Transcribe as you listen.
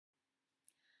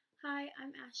Hi,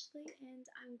 I'm Ashley, and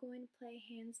I'm going to play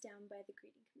Hands Down by the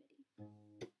Greeting Committee.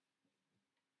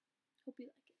 Hope you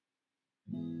like it.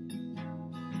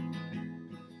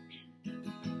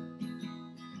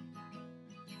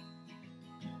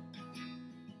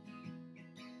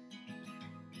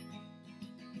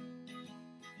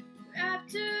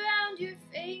 Wrapped around your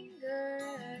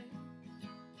finger,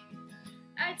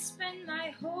 I'd spend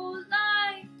my whole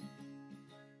life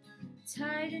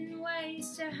tied in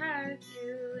ways to have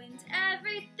you, and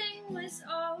everything was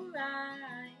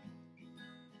alright.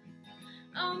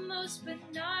 Almost, but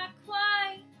not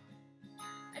quite.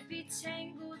 I'd be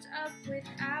tangled up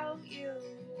without you.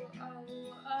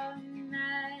 Oh, a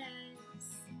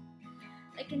mess.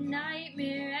 Like a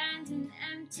nightmare and an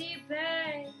empty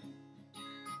bed.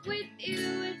 With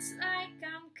you, it's like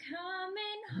I'm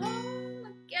coming home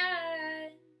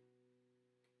again.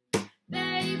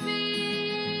 Baby,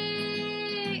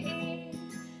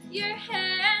 your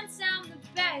hands sound the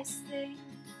best thing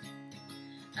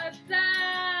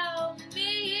about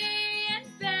me. And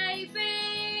baby,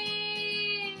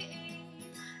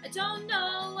 I don't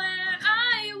know where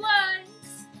I was,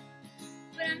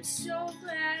 but I'm so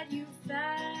glad you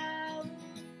found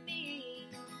me.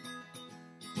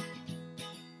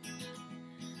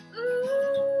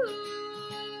 Ooh,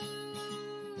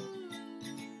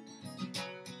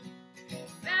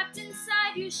 wrapped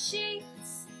inside your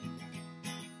sheets,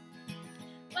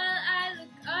 while I look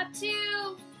up to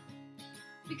you,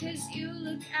 because you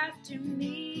look after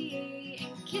me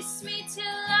and kiss me till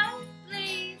I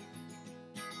bleed.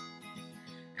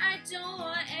 I don't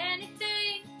want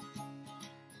anything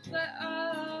but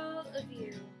all of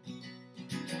you.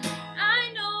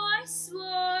 I know I swore,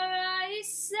 I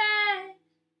said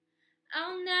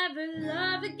I'll never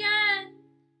love again,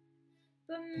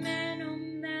 but man, oh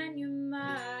man, you're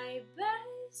my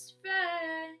best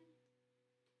friend.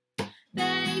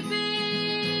 Baby,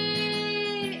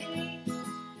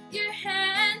 your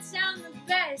hands sound the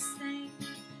best thing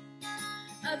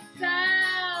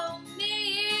about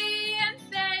me. And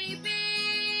baby,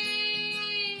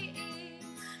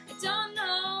 I don't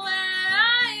know where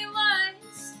I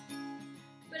was,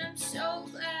 but I'm so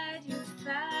glad you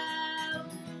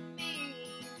found me.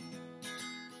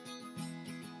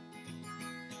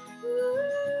 Ooh.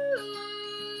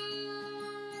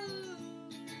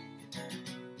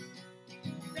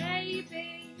 Baby,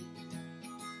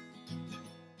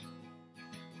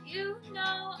 you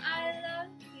know I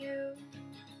love you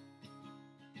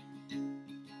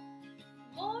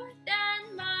more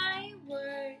than my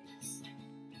words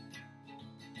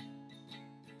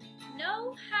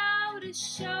know how to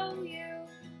show you.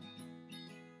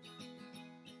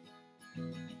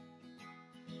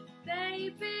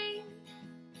 Baby,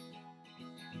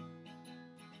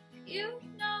 you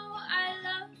know I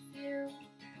love you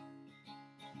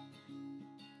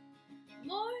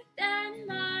more than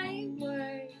my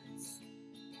words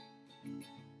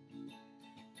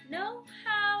know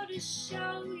how to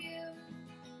show you.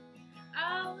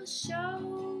 I'll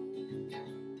show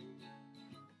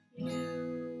you.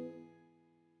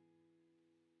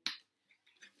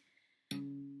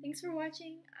 Thanks for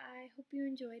watching. I hope you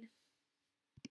enjoyed.